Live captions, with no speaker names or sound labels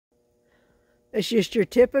It's just your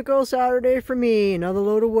typical Saturday for me. Another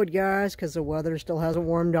load of wood, guys, because the weather still hasn't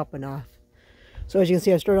warmed up enough. So as you can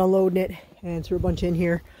see, I started unloading it and threw a bunch in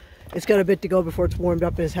here. It's got a bit to go before it's warmed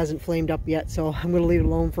up, and it hasn't flamed up yet. So I'm going to leave it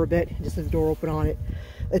alone for a bit. Just leave the door open on it.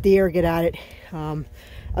 Let the air get at it. I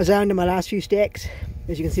was down to my last few sticks.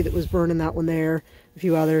 As you can see, that was burning that one there. A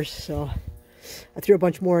few others. So I threw a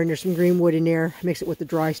bunch more in. There's some green wood in there. Mix it with the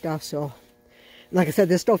dry stuff. So, and like I said,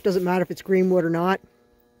 this stuff doesn't matter if it's green wood or not.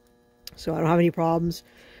 So I don't have any problems.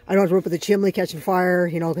 I don't have to work with the chimney catching fire,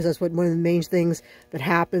 you know, because that's one of the main things that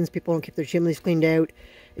happens. People don't keep their chimneys cleaned out,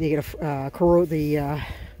 and you get a corrode the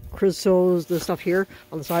creosote, the stuff here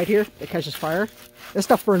on the side here that catches fire. This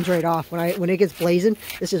stuff burns right off. When it gets blazing,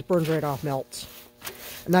 this just burns right off, melts.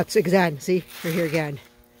 And that's again, see, right here again.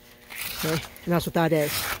 Okay, and that's what that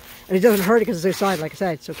is. And it doesn't hurt it because it's outside, like I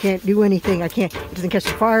said. So can't do anything. It doesn't catch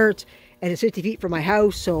the fire. And it's 50 feet from my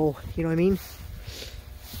house, so you know what I mean.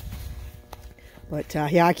 But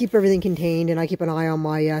yeah, I keep everything contained, and I keep an eye on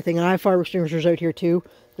my thing. And I have fire extinguishers out here too.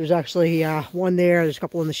 There's actually one there. There's a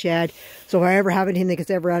couple in the shed. So if I ever have anything that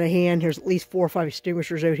gets ever out of hand, there's at least 4 or 5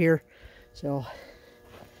 extinguishers out here. So,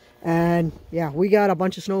 and yeah, we got a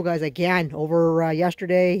bunch of snow, guys, again over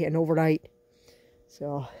yesterday and overnight.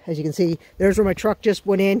 So as you can see, there's where my truck just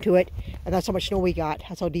went into it, and that's how much snow we got.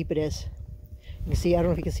 That's how deep it is. You can see. I don't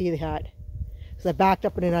know if you can see the hat. So I backed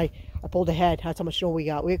up and then I pulled ahead. That's how much snow we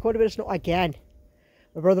got. We had quite a bit of snow again.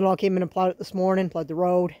 My brother-in-law came in and plowed it this morning, plowed the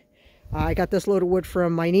road. I got this load of wood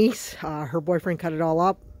from my niece. Her boyfriend cut it all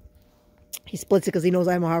up. He splits it because he knows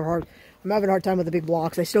I'm having a hard time with the big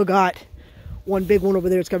blocks. I still got one big one over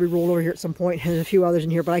there. It's got to be rolled over here at some point. There's a few others in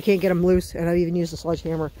here, but I can't get them loose. And I've even used the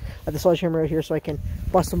sledgehammer. I have the sledgehammer out here so I can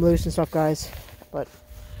bust them loose and stuff, guys. But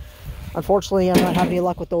unfortunately, I'm not having any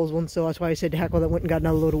luck with those ones. So that's why I said, to heck with it, went and got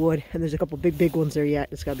another load of wood. And there's a couple big ones there yet.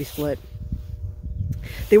 It's got to be split.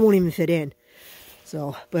 They won't even fit in.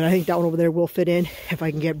 So, but I think that one over there will fit in if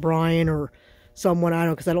I can get Brian or someone. I don't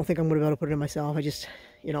know, because I don't think I'm going to be able to put it in myself. I just,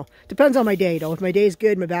 you know, depends on my day, though. If my day's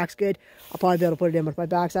good, my back's good, I'll probably be able to put it in. But if my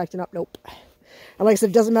back's acting up, nope. And like I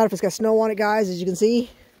said, it doesn't matter if it's got snow on it, guys. As you can see,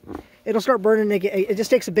 it'll start burning. It just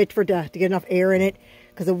takes a bit for it to get enough air in it,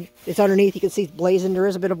 because it's underneath. You can see it's blazing. There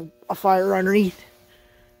is a bit of a fire underneath. I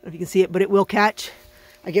don't know if you can see it, but it will catch.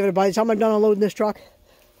 I give it by the time I'm done unloading this truck,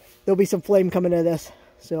 there'll be some flame coming into this.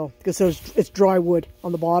 So, because it's dry wood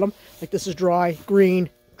on the bottom. Like this is dry, green,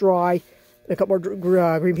 dry. A couple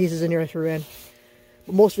more green pieces in here I threw in.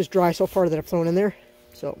 But most of it's dry so far that I've thrown in there.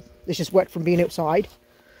 So, it's just wet from being outside.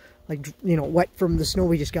 Like, you know, wet from the snow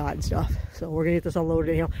we just got and stuff. So, we're going to get this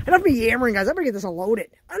unloaded anyhow. Enough of me yammering, guys. I'm going to get this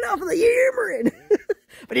unloaded. Enough of the yammering.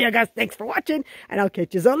 But yeah, guys, thanks for watching. And I'll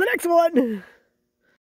catch you on the next one.